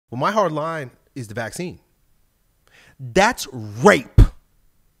Well, my hard line is the vaccine. That's rape.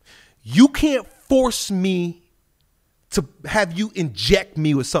 You can't force me to have you inject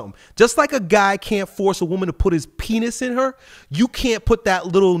me with something. Just like a guy can't force a woman to put his penis in her, you can't put that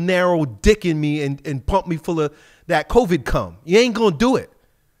little narrow dick in me and pump me full of that COVID cum. You ain't gonna do it.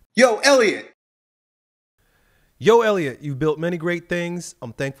 Yo, Elliott. Yo, Elliott, you've built many great things.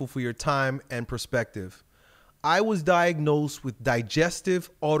 I'm thankful for your time and perspective. I was diagnosed with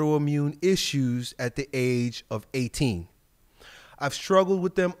digestive autoimmune issues at the age of 18. I've struggled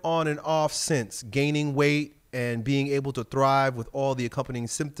with them on and off since. Gaining weight and being able to thrive with all the accompanying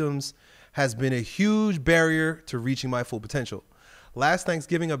symptoms has been a huge barrier to reaching my full potential. Last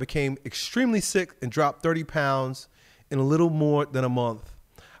Thanksgiving, I became extremely sick and dropped 30 pounds in a little more than a month.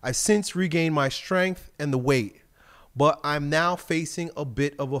 I've since regained my strength and the weight, but I'm now facing a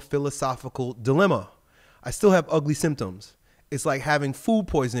bit of a philosophical dilemma. I still have ugly symptoms. It's like having food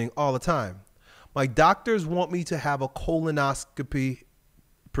poisoning all the time. My doctors want me to have a colonoscopy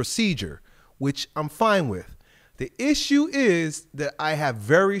procedure, which I'm fine with. The issue is that I have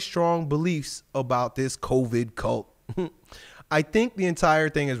very strong beliefs about this COVID cult. I think the entire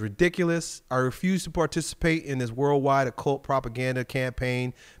thing is ridiculous. I refuse to participate in this worldwide occult propaganda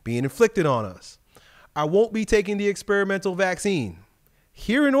campaign being inflicted on us. I won't be taking the experimental vaccine.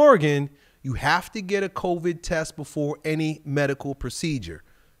 Here in Oregon, you have to get a COVID test before any medical procedure.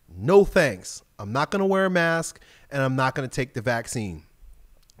 No thanks. I'm not going to wear a mask and I'm not going to take the vaccine.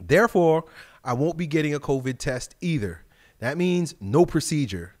 Therefore, I won't be getting a COVID test either. That means no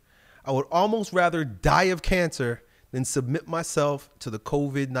procedure. I would almost rather die of cancer than submit myself to the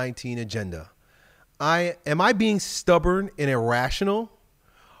COVID-19 agenda. Am I being stubborn and irrational?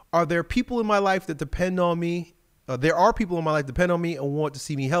 Are there people in my life that depend on me? There are people in my life that depend on me and want to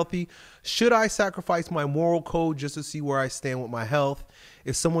see me healthy. Should I sacrifice my moral code just to see where I stand with my health?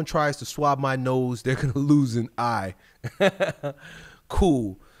 If someone tries to swab my nose, they're going to lose an eye.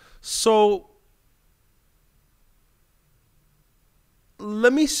 Cool. So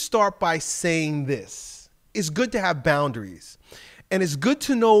let me start by saying this. It's good to have boundaries, and it's good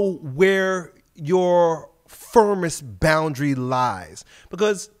to know where your firmest boundary lies.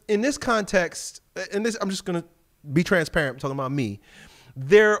 Because in this context, and this, I'm just going to be transparent, I'm talking about me.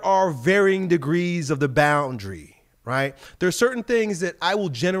 There are varying degrees of the boundary, right? There are certain things that I will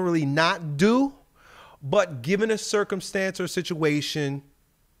generally not do, but given a circumstance or situation,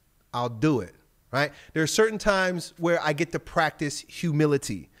 I'll do it, right? There are certain times where I get to practice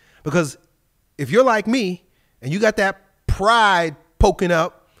humility, because if you're like me and you got that pride poking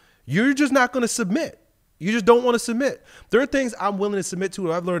up, you're just not going to submit. You just don't want to submit. There are things I'm willing to submit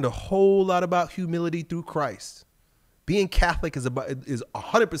to. I've learned a whole lot about humility through Christ. Being Catholic is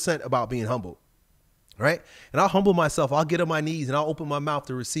 100% about being humble, right? And I'll humble myself. I'll get on my knees and I'll open my mouth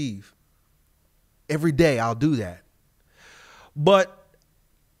to receive. Every day I'll do that. But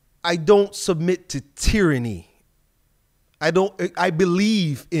I don't submit to tyranny. I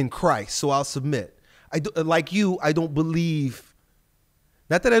believe in Christ, so I'll submit. Like you, I don't believe,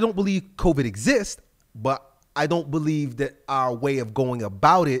 not that I don't believe COVID exists, but I don't believe that our way of going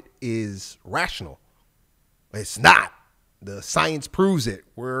about it is rational. It's not. The science proves it.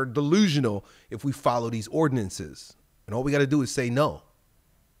 We're delusional if we follow these ordinances. And all we got to do is say no.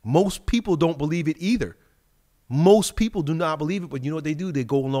 Most people don't believe it either. Most people do not believe it, but you know what they do? They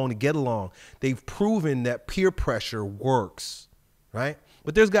go along to get along. They've proven that peer pressure works, right?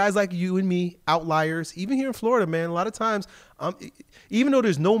 But there's guys like you and me, outliers, even here in Florida, man. A lot of times, even though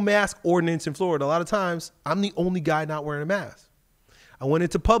there's no mask ordinance in Florida, a lot of times I'm the only guy not wearing a mask. I went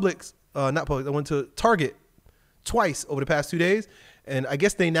into I went to Target twice over the past 2 days. And I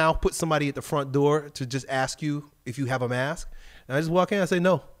guess they now put somebody at the front door to just ask you if you have a mask. And I just walk in, I say,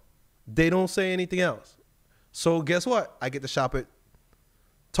 no. They don't say anything else. So guess what? I get to shop at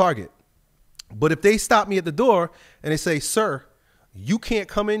Target. But if they stop me at the door and they say, sir, you can't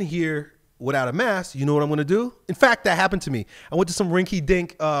come in here without a mask, you know what I'm going to do? In fact, that happened to me. I went to some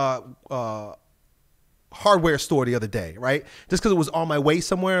rinky-dink hardware store the other day, right? Just because it was on my way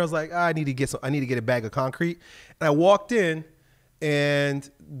somewhere, I was like, I need to get a bag of concrete. And I walked in, and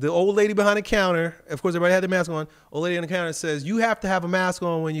the old lady behind the counter, of course, everybody had their mask on. Old lady on the counter says, you have to have a mask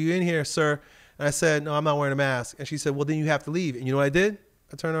on when you're in here, sir. And I said, no, I'm not wearing a mask. And she said, well, then you have to leave. And you know what I did?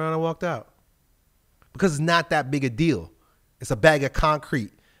 I turned around and walked out. Because it's not that big a deal. It's a bag of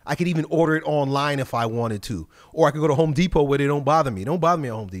concrete. I could even order it online if I wanted to. Or I could go to Home Depot where they don't bother me. They don't bother me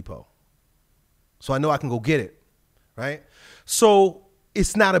at Home Depot. So I know I can go get it, right? So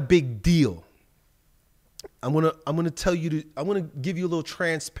it's not a big deal. I'm gonna give you a little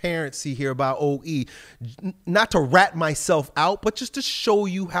transparency here about OE, not to rat myself out, but just to show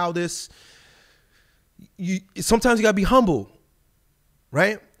you how this. Sometimes you gotta be humble,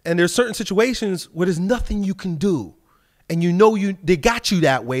 right? And there's certain situations where there's nothing you can do, and they got you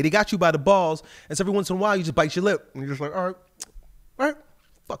that way. They got you by the balls, and so every once in a while you just bite your lip, and you're just like, all right,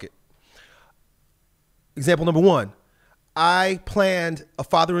 fuck it. Example number one. I planned a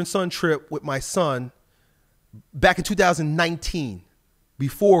father and son trip with my son back in 2019,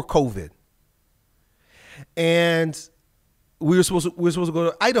 before COVID. And we were supposed to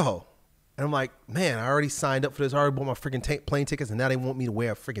go to Idaho. And I'm like, man, I already signed up for this. I already bought my freaking plane tickets, and now they want me to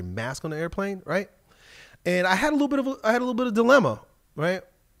wear a freaking mask on the airplane, right? And I had a little bit of dilemma, right?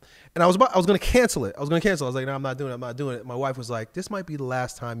 And I was going to cancel it. I was like, no, I'm not doing it. My wife was like, this might be the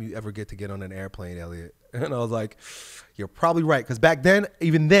last time you ever get to get on an airplane, Elliott. And I was like, you're probably right. Because back then,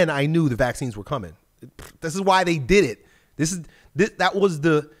 even then, I knew the vaccines were coming. This is why they did it. That was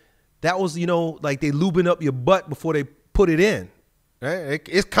like they lubing up your butt before they put it in. Right?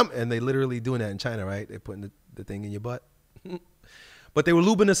 It's coming. And they literally doing that in China, right? They're putting the thing in your butt. But they were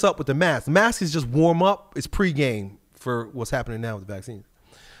lubing us up with the mask. The mask is just warm up. It's pre-game for what's happening now with the vaccines.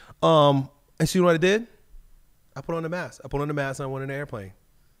 And so you know what I did? I put on the mask. And I went in the airplane.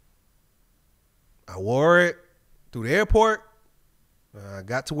 I wore it through the airport. I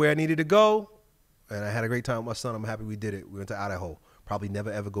got to where I needed to go. And I had a great time with my son. I'm happy we did it. We went to Idaho. Probably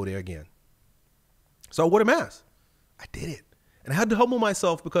never, ever go there again. So I wore the mask. I did it. And I had to humble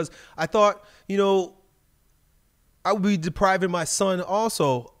myself because I thought, I would be depriving my son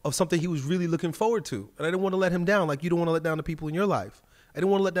also of something he was really looking forward to. And I didn't want to let him down like you don't want to let down the people in your life. I didn't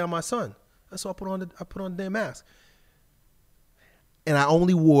want to let down my son. And so I put on the damn mask. And I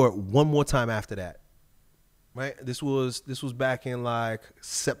only wore it one more time after that. Right? This was back in like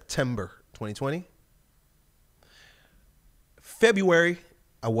September 2020. February,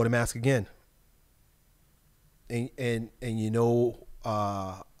 I wore the mask again. And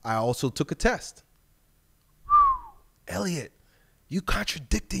I also took a test. Elliott, you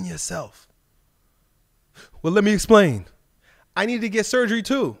contradicting yourself. Well, let me explain. I needed to get surgery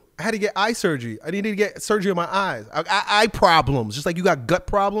too. I had to get eye surgery. I needed to get surgery on my eyes. Eye problems, just like you got gut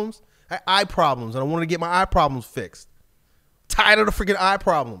problems. I had eye problems, and I wanted to get my eye problems fixed. Tired of the freaking eye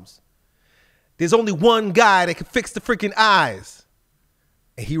problems. There's only one guy that can fix the freaking eyes.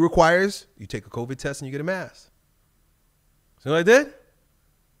 And he requires you take a COVID test and you get a mask. So what I did?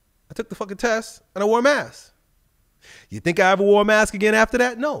 I took the fucking test and I wore a mask. You think I ever wore a mask again after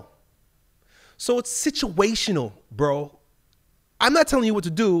that? No. So it's situational, bro. I'm not telling you what to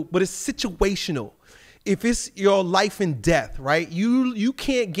do, but it's situational. If it's your life and death, right? You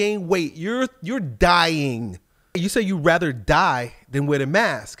can't gain weight. You're dying. You say you'd rather die than wear the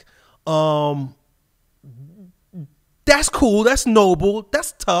mask. That's cool. That's noble.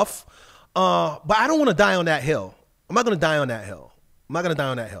 That's tough. But I don't want to die on that hill. I'm not going to die on that hill.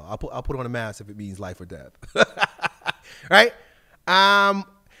 I'll put on a mask if it means life or death. Right?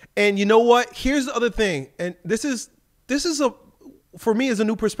 And you know what? Here's the other thing. And this is for me is a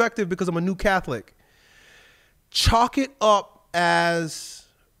new perspective because I'm a new Catholic. Chalk it up as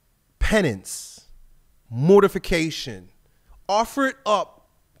penance, mortification. Offer it up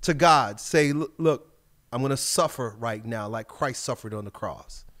to God. Say, look, I'm going to suffer right now like Christ suffered on the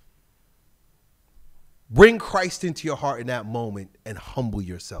cross. Bring Christ into your heart in that moment and humble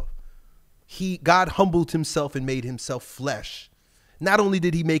yourself. God humbled himself and made himself flesh. Not only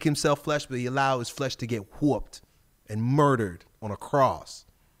did he make himself flesh, but he allowed his flesh to get whooped and murdered on a cross,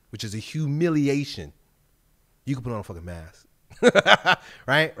 which is a humiliation. You can put on a fucking mask,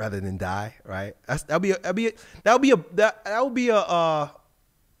 right? Rather than die, right? That would be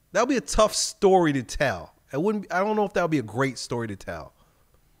a tough story to tell. I don't know if that would be a great story to tell.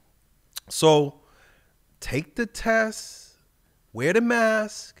 So take the test, wear the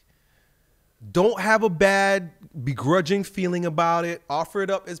mask. Don't have a bad, begrudging feeling about it. Offer it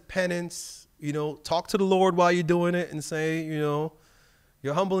up as penance. Talk to the Lord while you're doing it and say,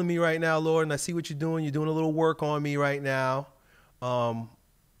 you're humbling me right now, Lord, and I see what you're doing. You're doing a little work on me right now.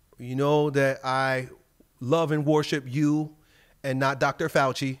 You know that I love and worship you and not Dr.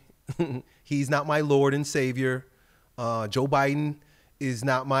 Fauci. He's not my Lord and Savior. Joe Biden is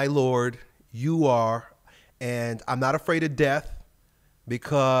not my Lord. You are. And I'm not afraid of death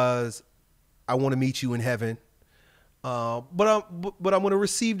because I want to meet you in heaven. But I'm going to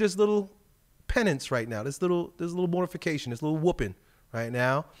receive this little penance right now, this little mortification, this little whooping right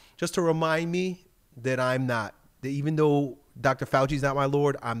now, just to remind me that that even though Dr. Fauci's not my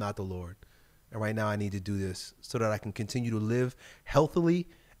Lord, I'm not the Lord. And right now I need to do this so that I can continue to live healthily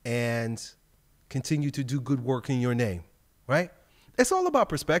and continue to do good work in your name, right? It's all about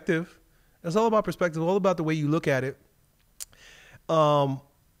perspective. It's all about perspective, all about the way you look at it.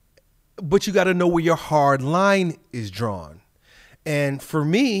 But you got to know where your hard line is drawn. And for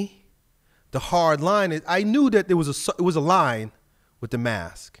me, the hard line is, I knew that it was a line with the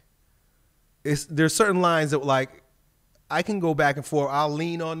mask. There's certain lines that, like, I can go back and forth. I'll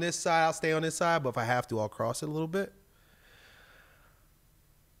lean on this side, I'll stay on this side, but if I have to, I'll cross it a little bit.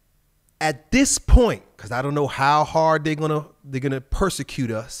 At this point, because I don't know how hard they're gonna persecute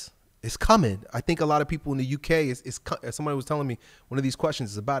us, it's coming. I think a lot of people in the UK, as somebody was telling me, one of these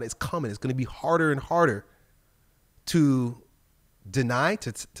questions is about it. It's coming. It's going to be harder and harder to deny,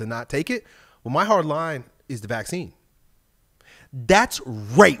 to not take it. Well, my hard line is the vaccine. That's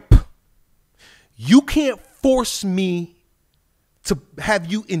rape. You can't force me to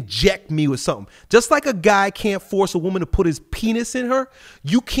have you inject me with something. Just like a guy can't force a woman to put his penis in her,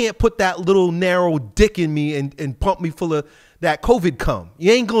 you can't put that little narrow dick in me and pump me full of that COVID cum.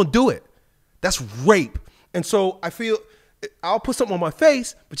 You ain't gonna do it. That's rape. And so I feel I'll put something on my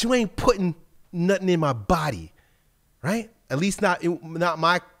face, but you ain't putting nothing in my body, right? At least not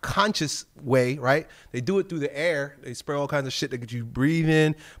my conscious way, right? They do it through the air. They spray all kinds of shit that get you breathe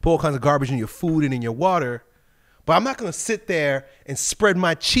in, put all kinds of garbage in your food and in your water. But I'm not gonna sit there and spread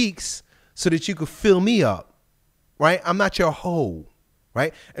my cheeks so that you could fill me up, right? I'm not your hoe,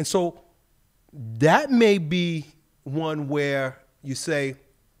 right? And so that may be one where you say,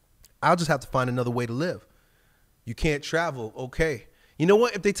 I'll just have to find another way to live. You can't travel. Okay. You know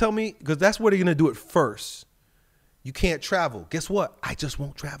what? If they tell me, because that's where they're going to do it first. You can't travel. Guess what? I just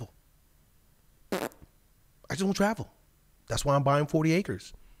won't travel. I just won't travel. That's why I'm buying 40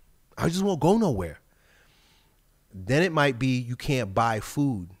 acres. I just won't go nowhere. Then it might be you can't buy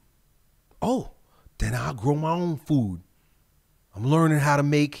food. Oh, then I'll grow my own food. I'm learning how to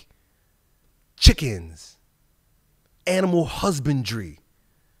make chickens. Animal husbandry,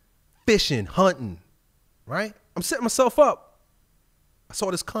 fishing, hunting, right? I'm setting myself up. I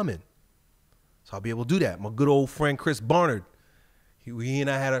saw this coming. So I'll be able to do that. My good old friend, Chris Barnard, he and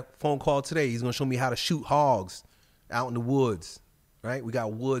I had a phone call today. He's going to show me how to shoot hogs out in the woods, right? We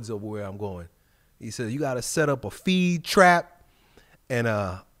got woods over where I'm going. He said, you got to set up a feed trap and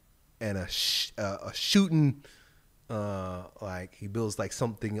a shooting, like he builds like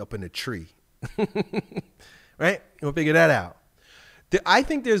something up in a tree. Right? You'll figure that out. I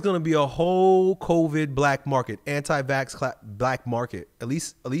think there's going to be a whole COVID black market, anti-vax black market, at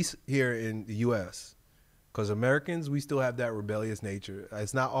least here in the U.S. Because Americans, we still have that rebellious nature.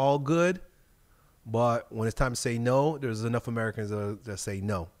 It's not all good, but when it's time to say no, there's enough Americans that say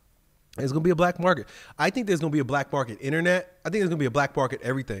no. There's going to be a black market. I think there's going to be a black market internet. I think there's going to be a black market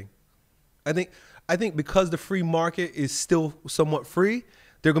everything. I think because the free market is still somewhat free,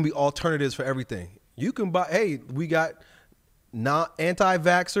 there are going to be alternatives for everything. You can buy, hey, we got not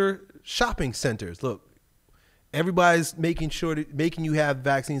anti-vaxxer shopping centers. Look, everybody's making you have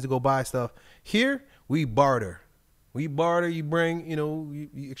vaccines to go buy stuff. Here, we barter. You bring,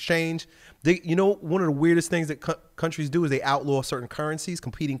 you exchange. One of the weirdest things that countries do is they outlaw certain currencies,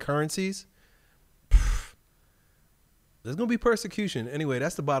 competing currencies. There's going to be persecution. Anyway,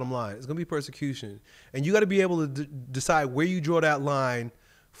 that's the bottom line. It's going to be persecution. And you got to be able to decide where you draw that line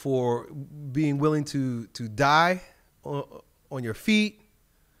for being willing to die on your feet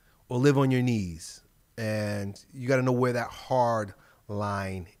or live on your knees. And you got to know where that hard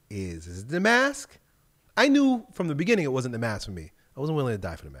line is. Is it the mask? I knew from the beginning it wasn't the mask for me. I wasn't willing to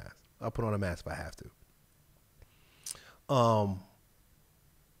die for the mask. I'll put on a mask if I have to.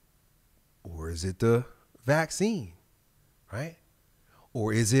 Or is it the vaccine, right?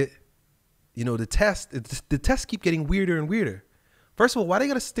 Or is it, the test? The tests keep getting weirder and weirder. First of all, why they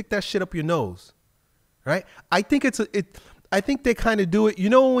gotta stick that shit up your nose, right? I think I think they kind of do it.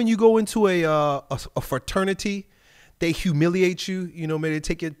 When you go into a fraternity, they humiliate you. Maybe they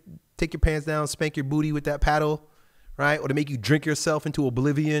take your pants down, spank your booty with that paddle, right? Or to make you drink yourself into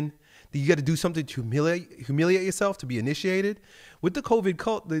oblivion. You got to do something to humiliate yourself to be initiated. With the COVID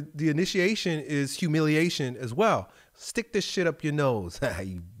cult, the initiation is humiliation as well. Stick this shit up your nose.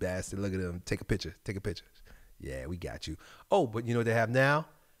 You bastard. Look at them. Take a picture. Yeah, we got you. Oh, but you know what they have now?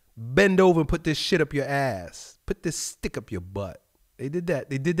 Bend over and put this shit up your ass. Put this stick up your butt. They did that.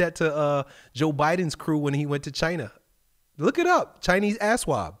 They did that to Joe Biden's crew when he went to China. Look it up. Chinese ass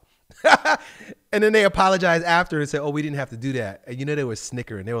swab. And then they apologized after and said, oh, we didn't have to do that. And they were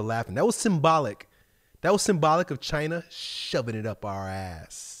snickering. They were laughing. That was symbolic. That was symbolic of China shoving it up our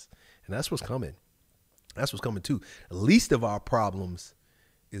ass. And that's what's coming. That's what's coming too. The least of our problems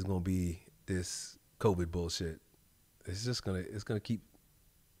is going to be this COVID bullshit. It's going to keep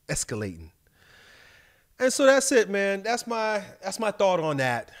escalating. And so that's it, man. That's my thought on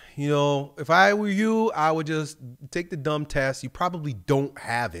that. You know, if I were you, I would just take the dumb test. You probably don't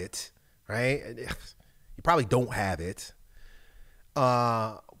have it, right? You probably don't have it.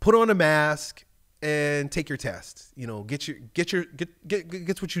 Put on a mask and take your test. You know, get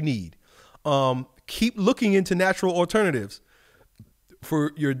what you need. Keep looking into natural alternatives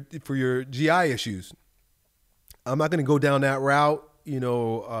for your GI issues. I'm not going to go down that route. You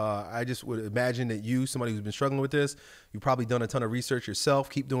know, I just would imagine that somebody who's been struggling with this, you've probably done a ton of research yourself.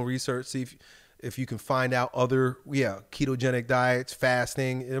 Keep doing research. See if you can find out other, ketogenic diets,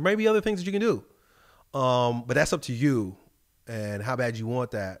 fasting. There may be other things that you can do. But that's up to you and how bad you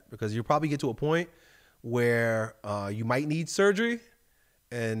want that, because you'll probably get to a point where you might need surgery,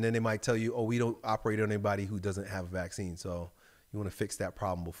 and then they might tell you, oh, we don't operate on anybody who doesn't have a vaccine. So you want to fix that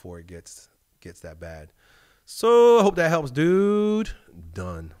problem before it gets that bad. So I hope that helps, dude.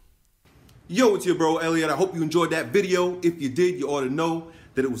 Done. Yo, it's your bro, Elliott. I hope you enjoyed that video. If you did, you ought to know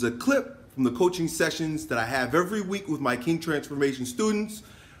that it was a clip from the coaching sessions that I have every week with my King Transformation students,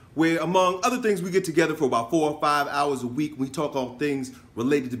 where among other things, we get together for about 4 or 5 hours a week. We talk on things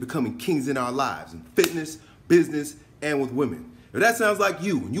related to becoming kings in our lives, in fitness, business, and with women. If that sounds like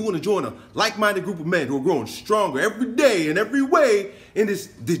you, and you want to join a like-minded group of men who are growing stronger every day in every way in this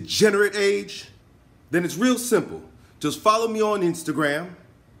degenerate age, then it's real simple. Just follow me on Instagram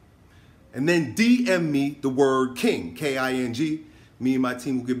and then DM me the word King, K-I-N-G. Me and my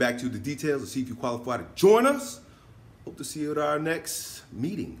team will get back to you the details and see if you qualify to join us. Hope to see you at our next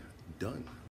meeting. Done.